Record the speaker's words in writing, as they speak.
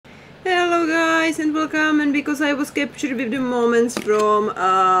guys and welcome, and because I was captured with the moments from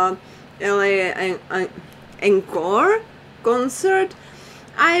LA Encore concert,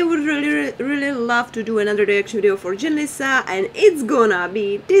 I would really love to do another reaction video for Jenlisa, and it's gonna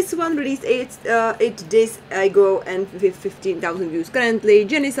be this one, released 8 days ago and with 15,000 views currently.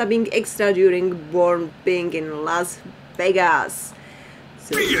 Jenlisa being extra during Bornpink in Las Vegas.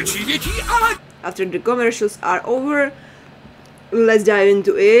 So, after the commercials are over, let's dive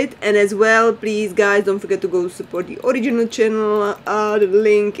into it. And as well, please guys, don't forget to go support the original channel. The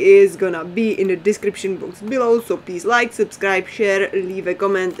link is gonna be in the description box below, so please like, subscribe, share, leave a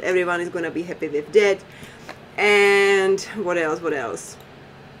comment. Everyone is gonna be happy with that. And what else?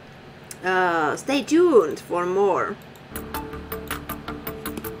 Stay tuned for more.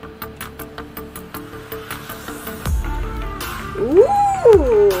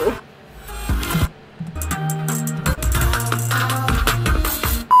 Ooh!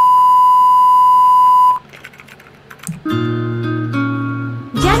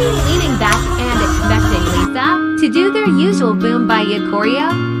 Leaning back and expecting Lisa to do their usual boom baya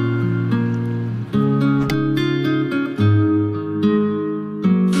choreo.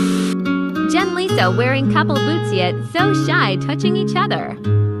 Jenlisa wearing couple boots yet so shy touching each other.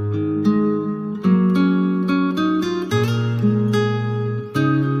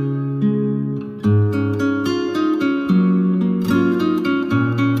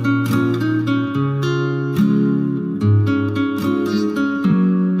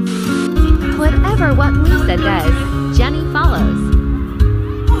 Whatever what Lisa does, Jenny follows.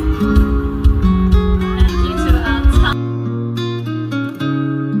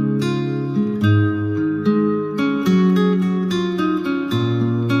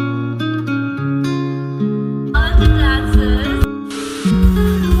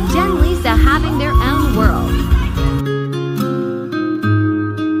 Jenlisa having their own world.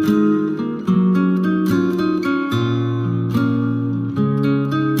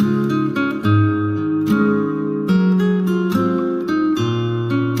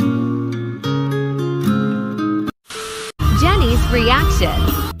 Reaction.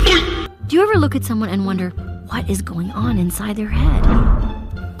 Do you ever look at someone and wonder what is going on inside their head?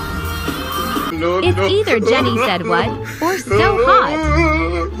 It's either Jenny said what or so hot.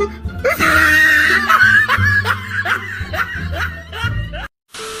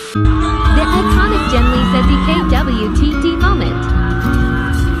 The iconic Jenlisa DKWTT moment.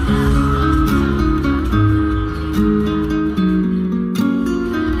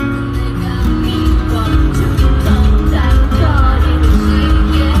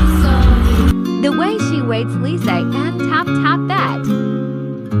 The way she waits Lisa and tap that.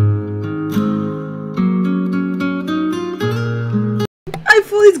 I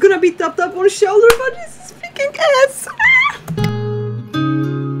thought it's gonna be tap on shoulder, but it's freaking ass.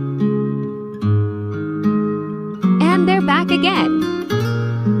 And they're back again.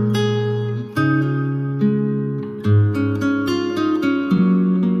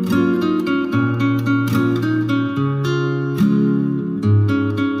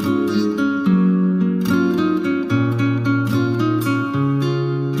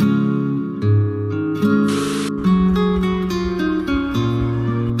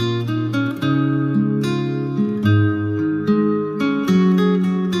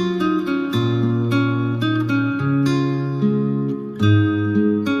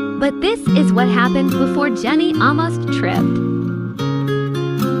 But this is what happened before Jenny almost tripped.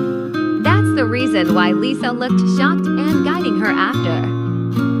 That's the reason why Lisa looked shocked and guiding her after.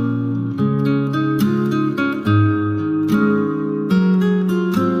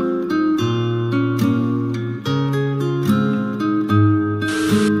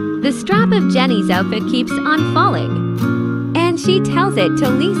 The strap of Jenny's outfit keeps on falling, and she tells it to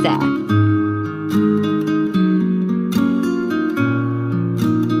Lisa.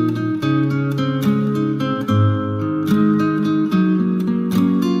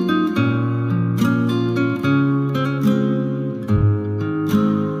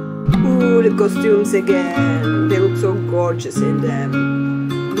 Ooh, the costumes again. They look so gorgeous in them.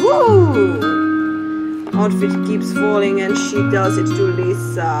 Woo! Outfit keeps falling and she tells it to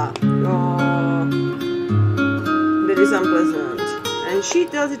Lisa. Oh, that is unpleasant. And she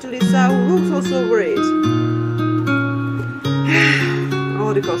tells it to Lisa, who looks also worried.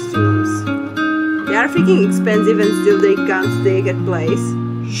 All the costumes. They are freaking expensive and still they can't stay at place.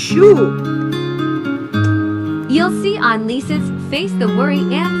 Shoo! You'll see on Lisa's face the worry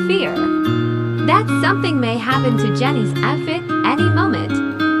and fear that something may happen to Jenny's outfit any moment.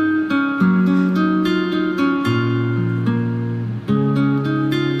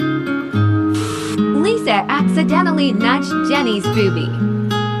 Lisa accidentally nudged Jenny's boobie.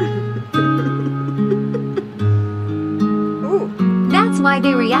 why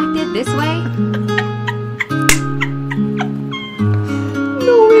they reacted this way?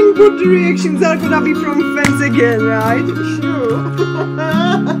 Knowing what the reactions are gonna be from fans again, right? Sure.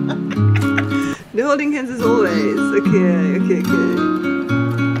 The holding hands is always. Okay.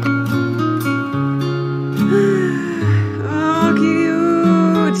 Oh,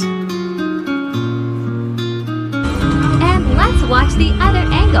 cute. And let's watch the other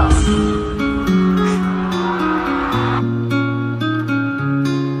angle.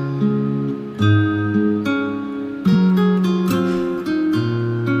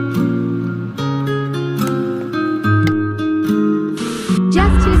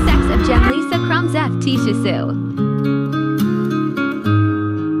 Just 2 secs of Jenlisa Crumbs F Tisha Sue.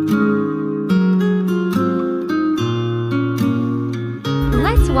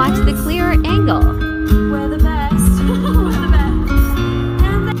 Let's watch the clearer angle. We're the best. We're the best.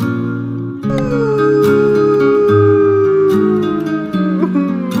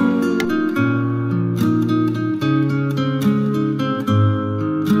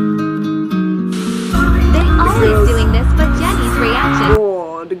 They always doing this, but Jenny's reaction.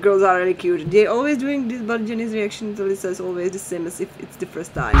 Oh, the girls are really cute. They always doing this, but Jenny's reaction to Lisa is always the same as if it's the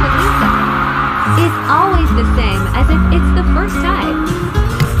first time. To Lisa is always the same as if it's the first time.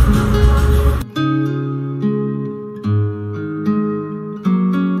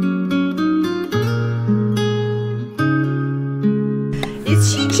 Is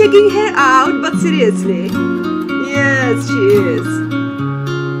she checking her out? But seriously? Yes, she is.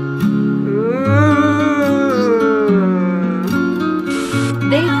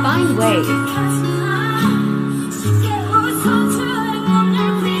 They find ways.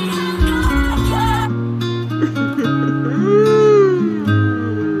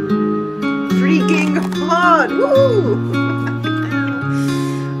 Freaking hot! Woo!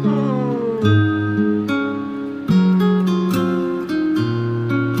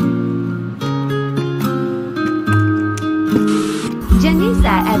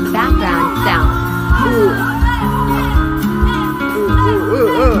 Jenlisa as background sound.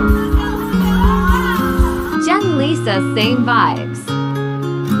 Jenlisa same vibes.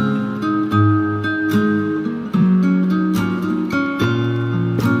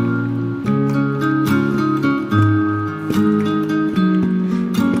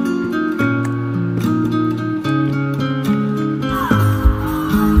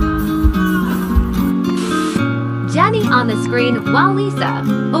 Jenny on the screen while Lisa.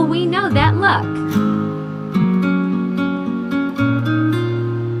 Oh, we know that look.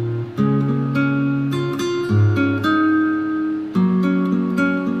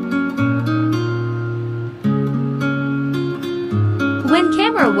 When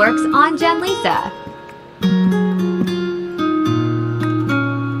camera works on Jenlisa.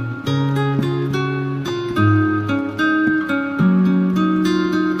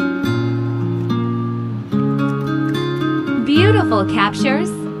 Beautiful captures.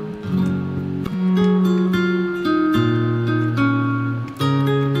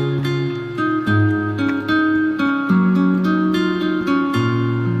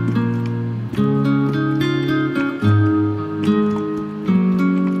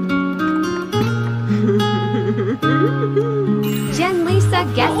 Jenlisa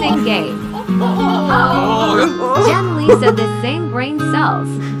guessing game. Jenlisa the same brain cells.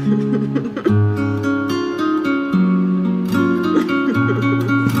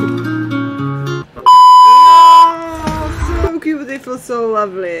 So cute, they feel so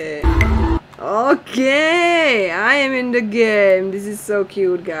lovely. Okay, I am in the game. This is so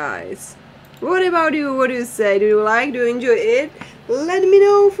cute, guys. What about you? What do you say? Do you like? Do you enjoy it? Let me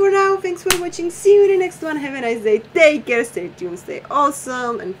know. For now, thanks for watching. See you in the next one. Have a nice day. Take care. Stay tuned. Stay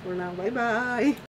awesome. And for now, bye bye.